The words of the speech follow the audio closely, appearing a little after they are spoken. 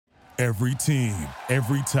Every team,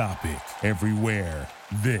 every topic, everywhere.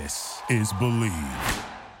 This is Believe.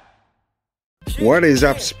 What is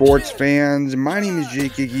up, sports fans? My name is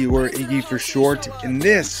Jake Iggy, or Iggy for short, and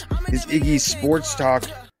this is Iggy's Sports Talk.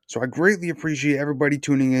 So I greatly appreciate everybody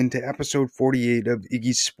tuning in to episode 48 of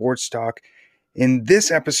Iggy's Sports Talk. In this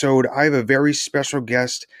episode, I have a very special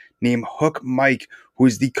guest named Hook Mike, who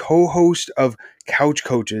is the co-host of Couch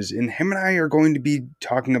Coaches, and him and I are going to be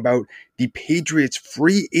talking about the Patriots'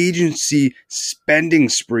 free agency spending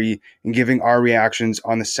spree and giving our reactions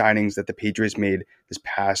on the signings that the Patriots made this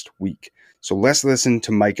past week. So let's listen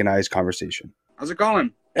to Mike and I's conversation. How's it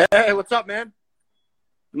going? Hey, what's up, man?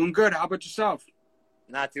 Doing good. How about yourself?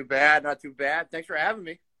 Not too bad, not too bad. Thanks for having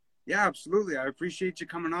me. Yeah, absolutely. I appreciate you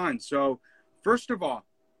coming on. So, first of all,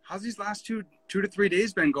 how's these last two to 3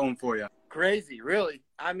 days been going for you? Crazy, really.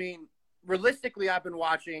 I mean, realistically, I've been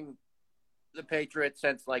watching the Patriots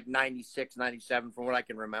since like 96, 97, from what I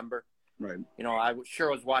can remember. Right. You know, I sure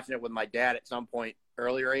was watching it with my dad at some point,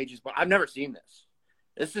 earlier ages, but I've never seen this.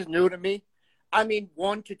 This is new to me. I mean,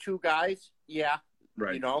 1 to 2 guys, yeah,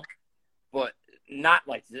 right. You know, but not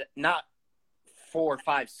 4,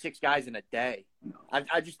 5, 6 guys in a day. No.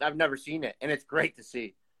 I've never seen it, and it's great to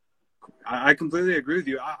see. I completely agree with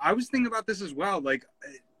you. I was thinking about this as well, like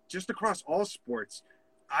just across all sports.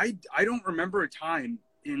 I don't remember a time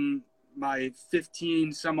in my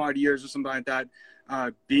 15 some odd years or something like that,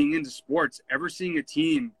 being into sports, ever seeing a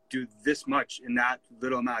team do this much in that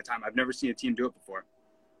little amount of time. I've never seen a team do it before.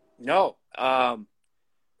 No,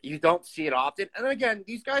 you don't see it often. And again,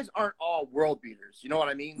 these guys aren't all world beaters. You know what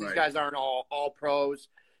I mean? These guys aren't all pros.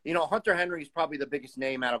 You know, Hunter Henry is probably the biggest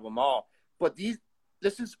name out of them all. But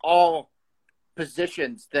this is all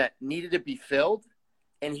positions that needed to be filled,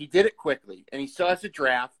 and he did it quickly. And he still has a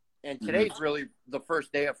draft. And today's really the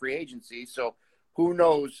first day of free agency, so who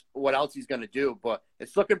knows what else he's going to do. But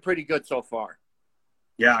it's looking pretty good so far.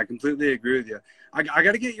 Yeah, I completely agree with you. I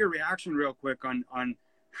got to get your reaction real quick on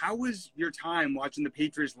how was your time watching the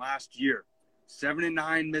Patriots last year?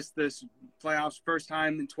 7-9, missed this playoffs first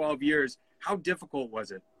time in 12 years. How difficult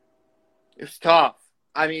was it? It was tough.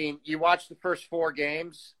 I mean, you watch the first 4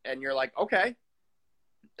 games, and you're like, okay.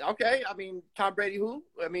 I mean, Tom Brady who?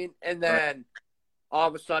 I mean, and then all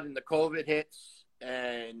of a sudden the COVID hits,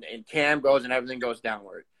 and Cam goes, and everything goes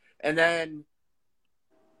downward. And then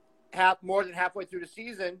more than halfway through the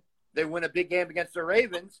season, they win a big game against the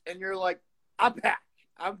Ravens, and you're like, I'm back.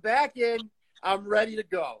 I'm back in. I'm ready to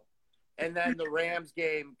go. And then the Rams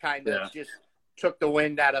game kind of just took the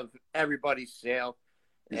wind out of everybody's sail.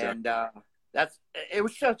 Exactly. And it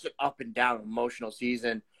was such an up and down emotional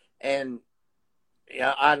season. And,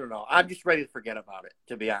 yeah, I don't know. I'm just ready to forget about it,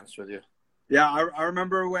 to be honest with you. Yeah, I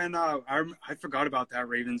remember when I forgot about that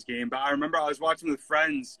Ravens game, but I remember I was watching with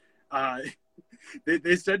friends.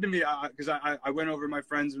 They said to me, because I went over to my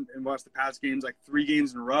friends and watched the past games, like 3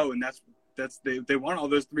 games in a row, and they won all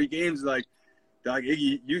those 3 games. They're like,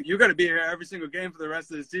 Iggy, you got to be here every single game for the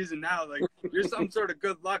rest of the season now. Like, you're some sort of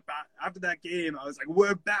good luck. But after that game, I was like,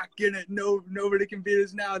 we're back in it. No, nobody can beat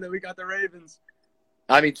us now that we got the Ravens.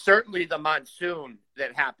 I mean, certainly the monsoon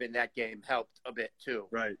that happened that game helped a bit too.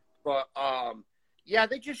 Right. But, yeah,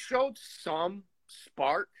 they just showed some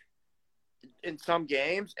spark in some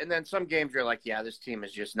games. And then some games you're like, yeah, this team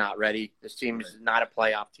is just not ready. This team is not a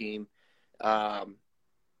playoff team.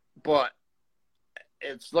 But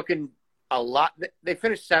it's looking a lot. They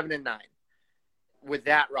finished 7-9 with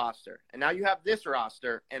that roster. And now you have this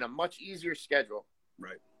roster and a much easier schedule.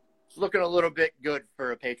 Right. It's looking a little bit good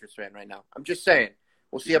for a Patriots fan right now. I'm just saying.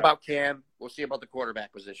 We'll see about Cam. We'll see about the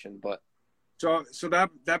quarterback position. But So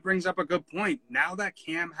that brings up a good point. Now that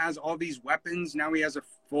Cam has all these weapons, now he has a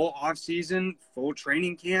full offseason, full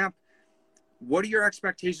training camp. What are your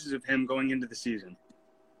expectations of him going into the season?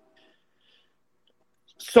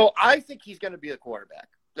 So I think he's going to be the quarterback.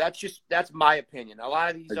 That's my opinion. A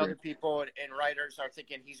lot of these other people and writers are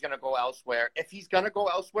thinking he's going to go elsewhere. If he's going to go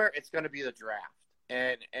elsewhere, it's going to be the draft.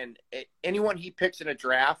 And anyone he picks in a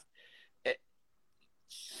draft,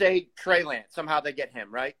 say Trey Lance, somehow they get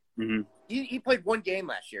him, right? Mm-hmm. He played 1 game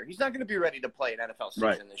last year. He's not going to be ready to play an NFL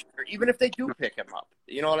season this year, even if they do pick him up.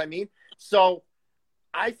 You know what I mean? So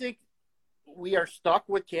I think we are stuck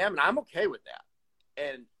with Cam, and I'm okay with that.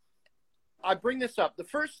 And I bring this up. The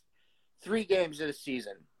first 3 games of the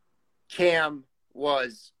season, Cam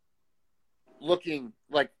was looking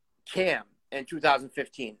like Cam in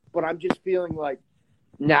 2015. But I'm just feeling like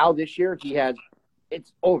now this year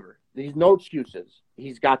it's over. There's no excuses.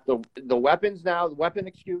 He's got the weapons now, the weapon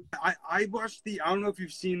excuse. I watched I don't know if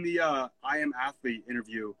you've seen the I Am Athlete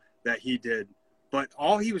interview that he did, but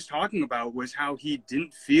all he was talking about was how he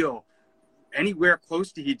didn't feel anywhere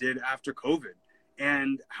close to he did after COVID,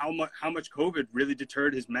 and how much COVID really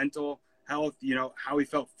deterred his mental health, how he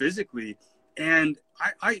felt physically. And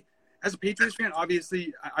I as a Patriots fan,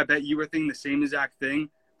 obviously, I bet you were thinking the same exact thing.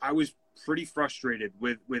 I was pretty frustrated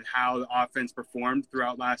with how the offense performed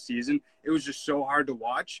throughout last season. It was just so hard to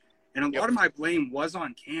watch. And a lot of my blame was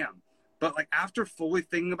on Cam. But, after fully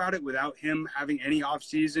thinking about it, without him having any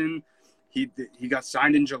offseason, he got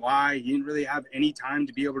signed in July. He didn't really have any time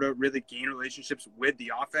to be able to really gain relationships with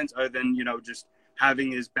the offense other than, just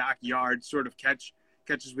having his backyard sort of catches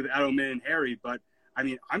with Edelman and Harry. But,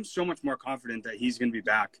 I'm so much more confident that he's going to be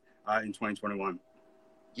back in 2021.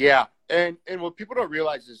 Yeah, and what people don't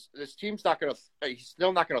realize is this team's he's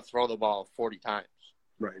still not going to throw the ball 40 times.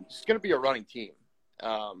 Right. It's going to be a running team.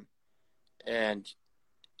 And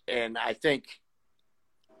I think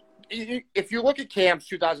if you look at Cam's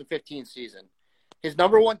 2015 season, his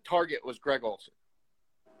number one target was Greg Olsen.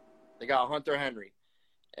 They got Hunter Henry,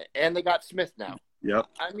 and they got Smith now. Yep.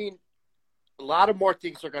 A lot of more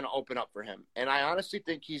things are going to open up for him, and I honestly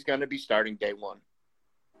think he's going to be starting day one.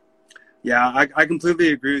 Yeah, I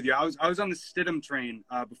completely agree with you. I was on the Stidham train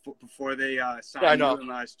before they signed him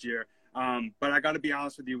last year. But I got to be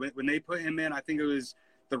honest with you, when they put him in, I think it was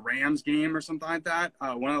the Rams game or something like that.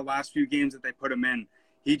 One of the last few games that they put him in,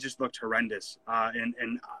 he just looked horrendous.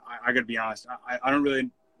 And I got to be honest, I don't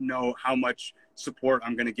really know how much support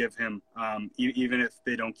I'm going to give him, even if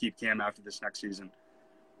they don't keep Cam after this next season.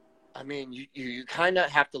 You kind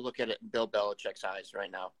of have to look at it in Bill Belichick's eyes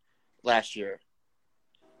right now. Last year,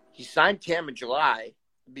 he signed Cam in July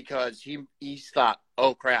because he thought,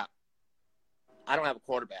 oh, crap, I don't have a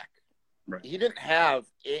quarterback. Right. He didn't have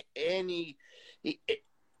any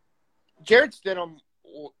Jared Stidham,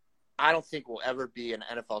 I don't think will ever be an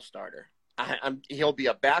NFL starter. He'll be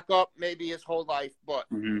a backup maybe his whole life, but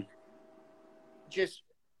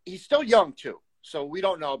he's still young too, so we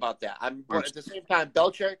don't know about that. But at the same time,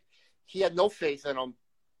 Belichick, he had no faith in him,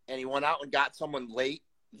 and he went out and got someone late,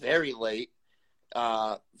 very late,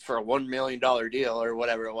 for a $1 million deal or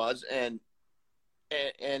whatever it was, and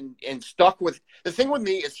stuck with – the thing with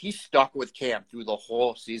me is he stuck with Cam through the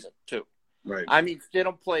whole season too. Right.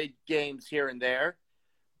 Stidham played games here and there,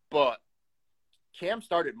 but Cam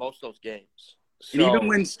started most of those games. So, and even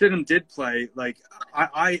when Stidham did play,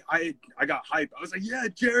 I got hyped. I was like, yeah,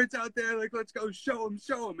 Jared's out there. Let's go show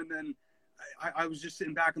him. And then I was just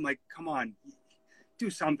sitting back and come on, do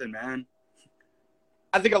something, man.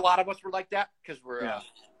 I think a lot of us were like that because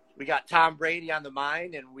we got Tom Brady on the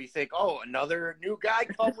mind, and we think, oh, another new guy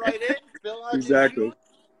come right in. Fill out exactly.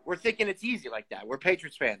 We're thinking it's easy like that. We're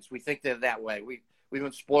Patriots fans. We think that way. We've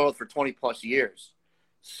been spoiled for 20-plus years.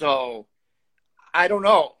 So I don't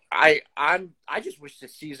know. I just wish the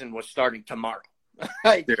season was starting tomorrow.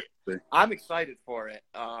 I'm excited for it.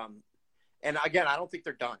 And again, I don't think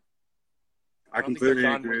they're done. I completely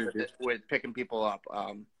agree with picking people up.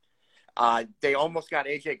 They almost got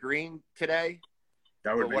AJ Green today.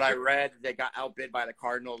 But what I read, they got outbid by the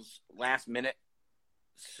Cardinals last minute.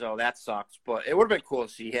 So that sucks. But it would have been cool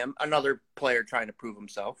to see him, another player trying to prove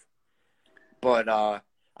himself. But I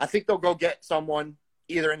think they'll go get someone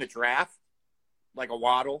either in the draft, like a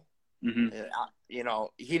Waddle. Mm-hmm.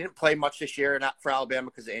 He didn't play much this year, not for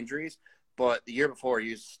Alabama because of injuries. But the year before,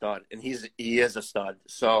 he was a stud, and he is a stud.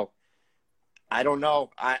 So I don't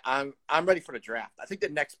know. I'm ready for the draft. I think the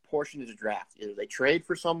next portion is the draft. Either they trade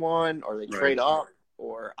for someone or they trade up,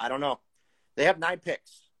 or I don't know. They have 9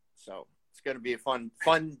 picks, so it's going to be a fun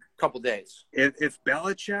couple days. If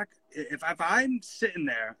Belichick, if I'm sitting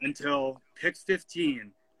there until pick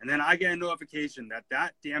 15, and then I get a notification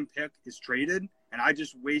that damn pick is traded, and I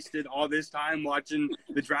just wasted all this time watching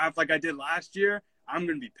the draft like I did last year, I'm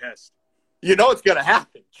going to be pissed. You know it's going to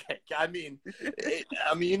happen, Jake.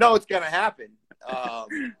 You know it's going to happen.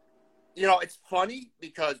 It's funny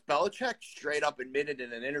because Belichick straight up admitted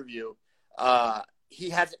in an interview he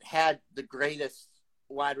hasn't had the greatest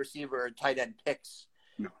wide receiver or tight end picks.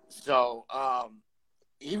 No. So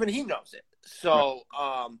even he knows it. So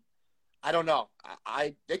I don't know.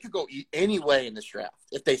 They could go any way in this draft.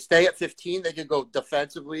 If they stay at 15, they could go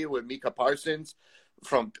defensively with Micah Parsons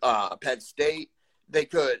from Penn State. They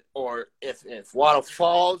could, or if Waddle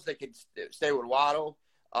falls, they could stay with Waddle.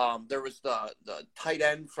 There was the tight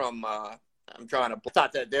end from I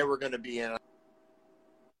thought that they were going to be in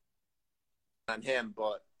on him,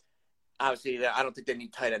 but obviously I don't think they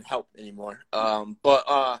need tight end help anymore. But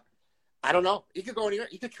I don't know. You could go anywhere.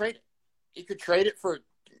 You could trade it. You could trade it for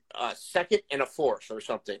a second and a fourth or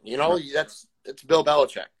something. It's Bill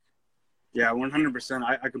Belichick. Yeah, 100%.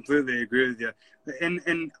 I completely agree with you.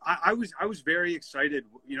 And I was very excited,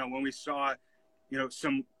 when we saw,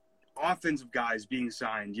 some offensive guys being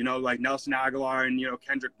signed, like Nelson Aguilar and,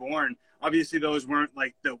 Kendrick Bourne. Obviously, those weren't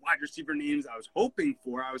like the wide receiver names I was hoping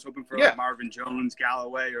for. I was hoping for like Marvin Jones,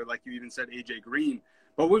 Galloway, or like you even said, AJ Green.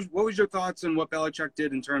 But what was your thoughts on what Belichick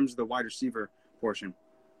did in terms of the wide receiver portion?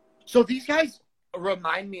 So these guys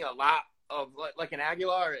remind me a lot of like an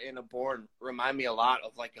Aguilar and a Bourne remind me a lot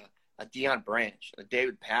of like a Deion Branch, a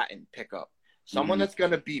David Patton pickup, someone that's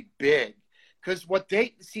going to be big. Because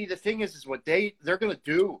the thing is what they're going to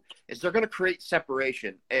do is they're going to create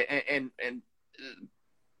separation. And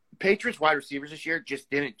Patriots wide receivers this year just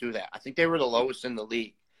didn't do that. I think they were the lowest in the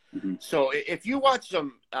league. Mm-hmm. So if you watch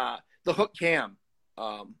the Hook Cam,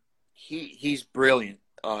 he's brilliant.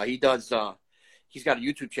 He does. He's got a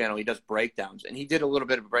YouTube channel. He does breakdowns, and he did a little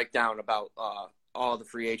bit of a breakdown about all the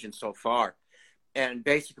free agents so far. And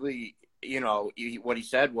basically, what he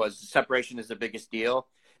said was separation is the biggest deal.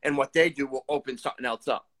 And what they do will open something else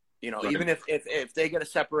up, right. Even if they get a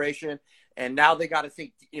separation and now they got to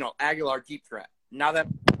think, Aguilar deep threat. Now that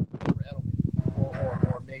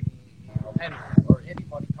or maybe Henry or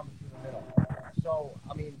anybody coming through the middle. So,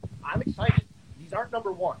 I mean, I'm excited. These aren't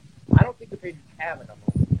number one. I don't think the Patriots have a number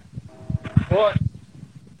one yet. But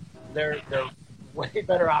they're way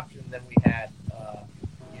better option than we had,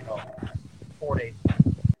 4 days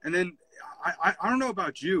ago. And then I don't know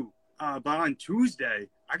about you, but on Tuesday,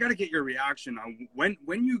 I got to get your reaction on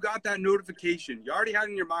when you got that notification. You already had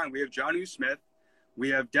in your mind, we have Jonnu Smith, we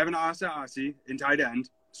have Devin Asiasi in tight end.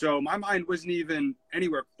 So my mind wasn't even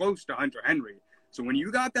anywhere close to Hunter Henry. So when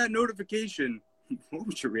you got that notification, what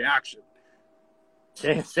was your reaction?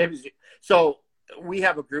 Same as you. So we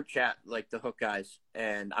have a group chat, like the Hook guys,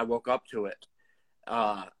 and I woke up to it.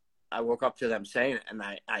 I woke up to them saying it, and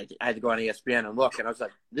I had to go on ESPN and look, and I was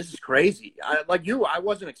like, this is crazy. I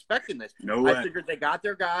wasn't expecting this. No way. I figured they got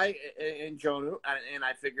their guy in Jonnu, and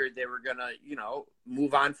I figured they were going to,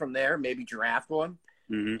 move on from there, maybe draft one.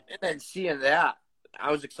 Mm-hmm. And then seeing that, I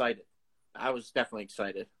was excited. I was definitely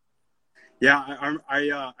excited. Yeah,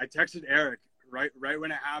 I texted Eric right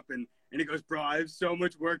when it happened, and he goes, bro, I have so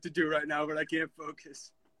much work to do right now, but I can't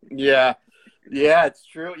focus. Yeah, it's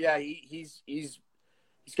true. Yeah, he's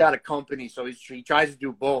got a company, so he tries to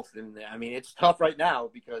do both. And, I mean, it's tough right now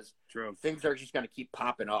because things are just going to keep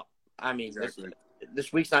popping up. I mean, exactly.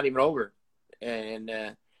 This week's not even over.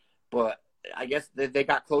 And but I guess they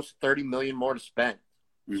got close to $30 million more to spend.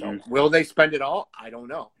 Mm-hmm. So will they spend it all? I don't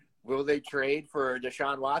know. Will they trade for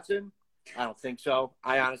Deshaun Watson? I don't think so.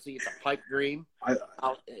 I honestly, it's a pipe dream.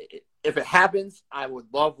 If it happens, I would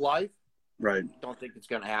love life. Right. Don't think it's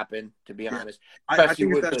going to happen, to be honest. Especially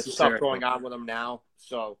with the stuff going on with them now.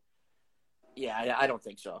 So, yeah, I don't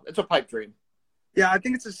think so. It's a pipe dream. Yeah, I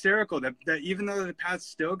think it's hysterical that even though the Pats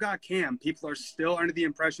still got Cam, people are still under the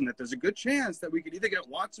impression that there's a good chance that we could either get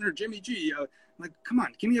Watson or Jimmy G. Like, come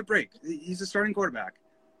on, give me a break. He's a starting quarterback.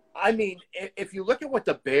 I mean, if you look at what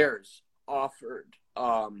the Bears offered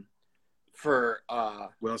for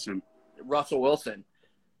Russell Wilson,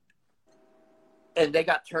 and they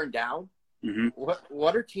got turned down, mm-hmm.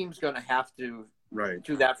 What are teams going to have to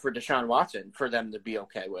do that for Deshaun Watson for them to be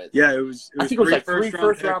okay with? Yeah, it was I think it was like 3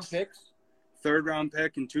 first-round picks. 3rd-round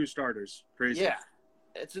pick and 2 starters. Crazy. Yeah,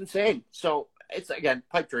 it's insane. So it's, again,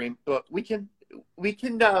 pipe dream, but we can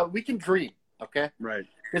dream, okay? Right.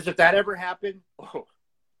 Because if that ever happened,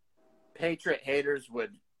 Patriot haters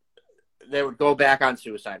would go back on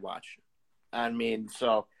suicide watch. I mean,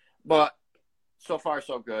 but so far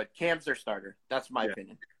so good. Cam's their starter. That's my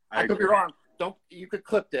opinion. I could be wrong. You could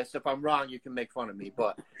clip this. If I'm wrong, you can make fun of me.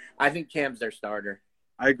 But I think Cam's their starter.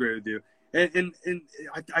 I agree with you. And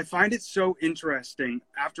I find it so interesting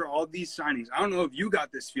after all these signings. I don't know if you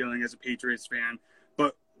got this feeling as a Patriots fan,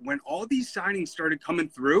 but when all these signings started coming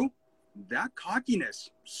through, that cockiness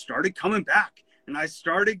started coming back. And I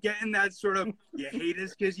started getting that sort of, you hate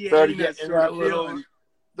us because you hate us sort of feeling.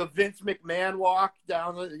 The Vince McMahon walk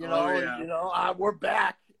down, we're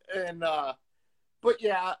back. And, but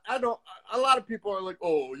yeah, a lot of people are like,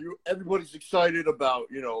 everybody's excited about,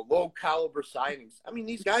 low caliber signings. I mean,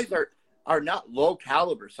 these guys are not low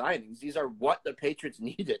caliber signings. These are what the Patriots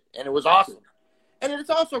needed. And it was awesome. And it's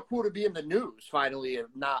also cool to be in the news finally of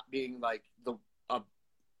not being like the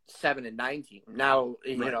 7-9 team. Now,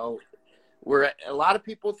 where a lot of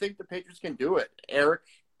people think the Patriots can do it.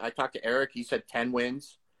 I talked to Eric. He said 10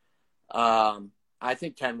 wins. I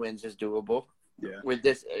think 10 wins is doable. Yeah. With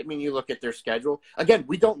this, I mean, you look at their schedule. Again,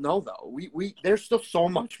 we don't know, though. There's still so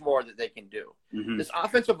much more that they can do. Mm-hmm. This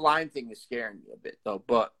offensive line thing is scaring me a bit, though.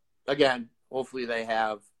 But, again, hopefully they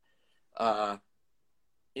have, a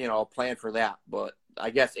plan for that. But I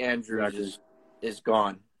guess Andrews is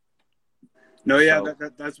gone. No, yeah,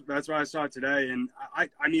 that's what I saw today, and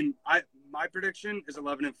I mean, my prediction is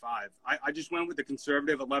 11-5. I just went with the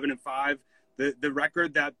conservative 11-5, the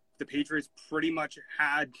record that the Patriots pretty much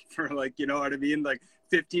had for, like, you know what I mean, like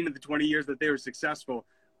 15 of the 20 years that they were successful.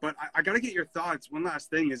 But I got to get your thoughts. One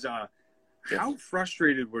last thing is, how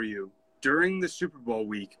frustrated were you during the Super Bowl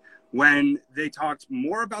week when they talked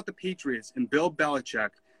more about the Patriots and Bill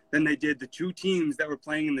Belichick than they did the two teams that were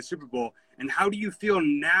playing in the Super Bowl? And how do you feel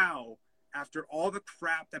now after all the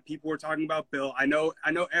crap that people were talking about Bill? I know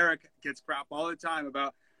Eric gets crap all the time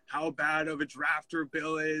about how bad of a drafter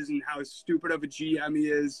Bill is and how stupid of a GM he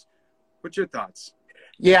is. What's your thoughts?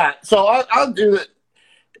 Yeah, so I'll do it.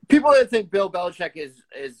 People that think Bill Belichick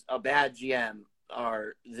is a bad GM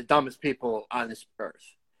are the dumbest people on this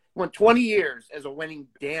earth. Went 20 years as a winning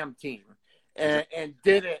damn team and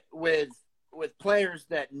did it with players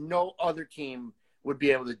that no other team would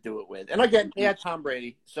be able to do it with. And again, they had Tom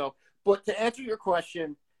Brady. So, but to answer your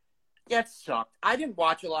question, that sucked. I didn't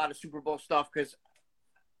watch a lot of Super Bowl stuff because,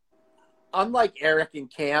 unlike Eric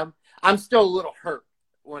and Cam, I'm still a little hurt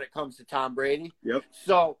when it comes to Tom Brady. Yep.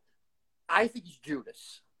 So I think he's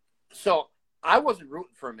Judas. So I wasn't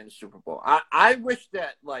rooting for him in the Super Bowl. I wish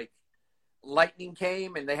that, like, lightning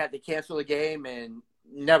came and they had to cancel the game and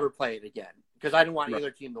never play it again because I didn't want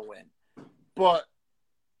either team to win. But,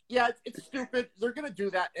 yeah, it's stupid. They're going to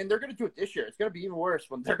do that, and they're going to do it this year. It's going to be even worse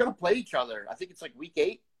when they're going to play each other. I think it's like week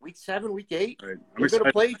 8, week 7, week 8. Right. They're going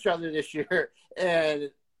to play each other this year.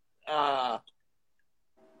 And I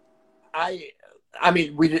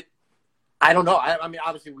mean, I don't know. I mean,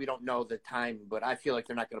 obviously we don't know the time, but I feel like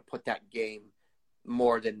they're not going to put that game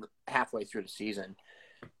more than halfway through the season.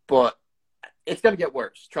 But it's going to get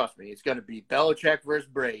worse. Trust me. It's going to be Belichick versus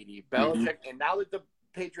Brady. Belichick. And now that the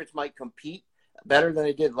Patriots might compete better than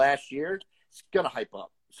they did last year, it's going to hype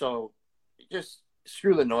up. So just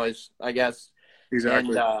screw the noise, I guess.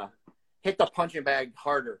 Exactly. And hit the punching bag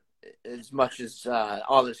harder as much as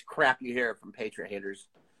all this crap you hear from Patriot haters.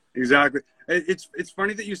 Exactly. It's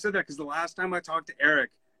funny that you said that because the last time I talked to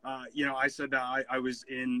Eric, I said that I was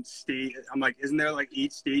in stage. I'm like, isn't there like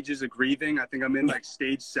 8 stages of grieving? I think I'm in like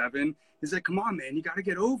stage 7. He's like, come on, man, you got to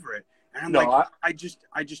get over it. And I'm I just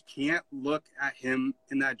can't look at him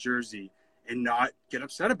in that jersey and not get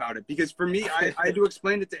upset about it. Because for me, I had to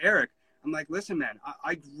explain it to Eric. I'm like, listen, man,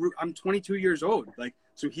 I'm 22 years old. Like,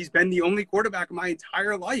 so he's been the only quarterback of my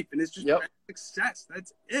entire life. And it's just been success.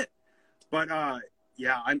 That's it. But,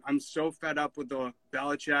 yeah, I'm so fed up with the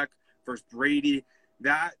Belichick versus Brady.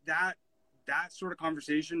 That sort of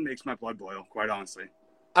conversation makes my blood boil, quite honestly.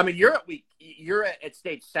 I mean, you're at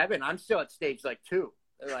stage 7. I'm still at stage like 2.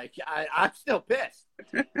 Like I'm still pissed,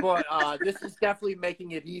 but this is definitely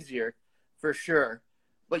making it easier for sure.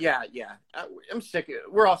 But yeah, I'm sick.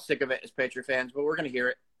 We're all sick of it as Patriot fans, but we're gonna hear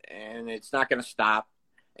it, and it's not gonna stop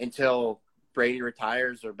until Brady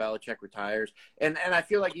retires or Belichick retires. And I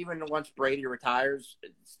feel like even once Brady retires,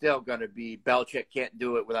 it's still going to be Belichick can't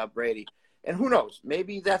do it without Brady. And who knows?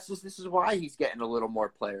 Maybe this is why he's getting a little more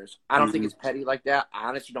players. I don't think it's petty like that. I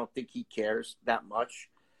honestly don't think he cares that much.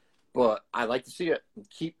 But I like to see it.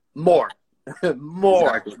 Keep more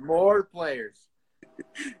players.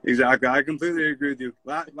 Exactly. I completely agree with you.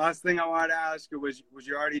 Last thing I wanted to ask was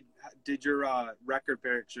you already did your record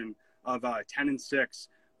prediction of 10-6.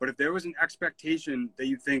 But if there was an expectation that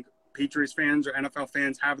you think Patriots fans or NFL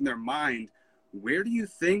fans have in their mind, where do you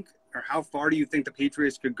think or how far do you think the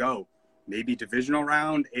Patriots could go? Maybe divisional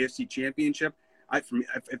round, AFC Championship?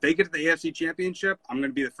 If they get to the AFC Championship, I'm going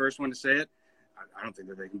to be the first one to say it. I don't think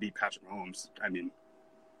that they can beat Patrick Mahomes. I mean,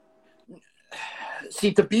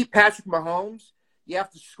 see, to beat Patrick Mahomes, you have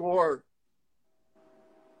to score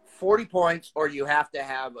 40 points or you have to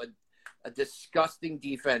have a disgusting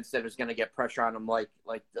defense that is going to get pressure on them like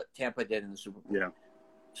the Tampa did in the Super Bowl. Yeah.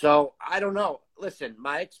 So, I don't know. Listen,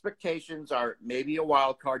 my expectations are maybe a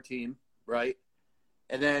wild card team, right?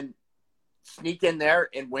 And then sneak in there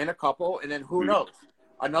and win a couple, and then who knows?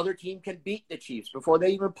 Another team can beat the Chiefs before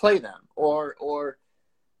they even play them. Or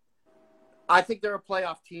I think they're a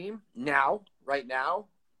playoff team right now.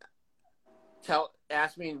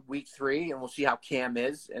 Ask me in week 3, and we'll see how Cam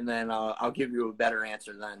is, and then I'll give you a better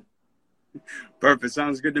answer then. Perfect.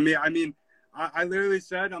 Sounds good to me. I mean, I literally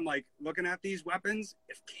said, I'm like, looking at these weapons,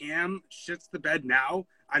 if Cam shits the bed now,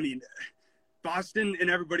 I mean, Boston and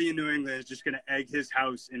everybody in New England is just going to egg his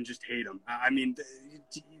house and just hate him. I mean,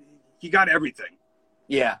 he got everything.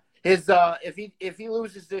 Yeah. His if he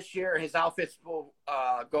loses this year, his outfits will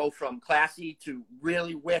go from classy to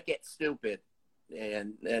really wicked stupid,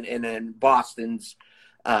 and in Boston's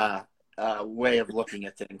way of looking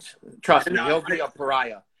at things. Trust me, he'll be a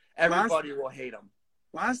pariah. Everybody will hate him.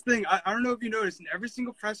 last thing, I don't know if you noticed, in every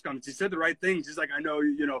single press conference, he said the right things. He's like, I know,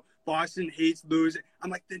 Boston hates losing. I'm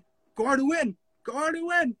like, then go out and win. Go out and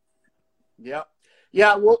win. Yeah.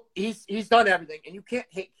 Yeah, well, he's done everything, and you can't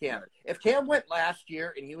hate Cam. If Cam went last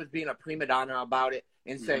year and he was being a prima donna about it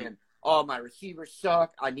and saying, oh, my receivers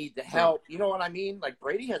suck, I need the help, you know what I mean? Like,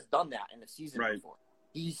 Brady has done that in the season before.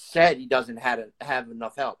 He said he doesn't have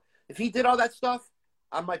enough help. If he did all that stuff,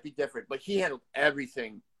 I might be different. But he handled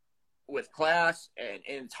everything with class, and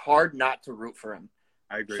it's hard not to root for him.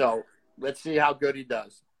 I agree. So let's see how good he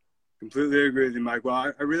does. Completely agree with you, Mike.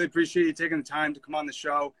 Well, I really appreciate you taking the time to come on the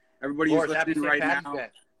show. Everybody who's listening right now,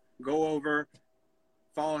 go over,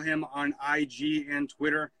 follow him on IG and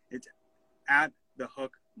Twitter. It's at The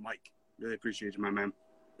Hook Mike. Really appreciate you, my man.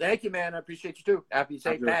 Thank you, man. I appreciate you too. Happy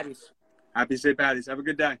St. Patty's. Happy St. Patty's. Have a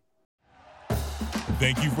good day.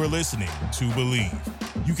 Thank you for listening to Believe.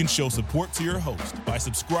 You can show support to your host by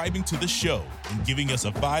subscribing to the show and giving us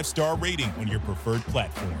a 5-star rating on your preferred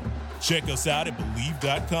platform. Check us out at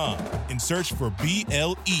Believe.com and search for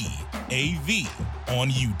BLEAV on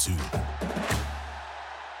YouTube.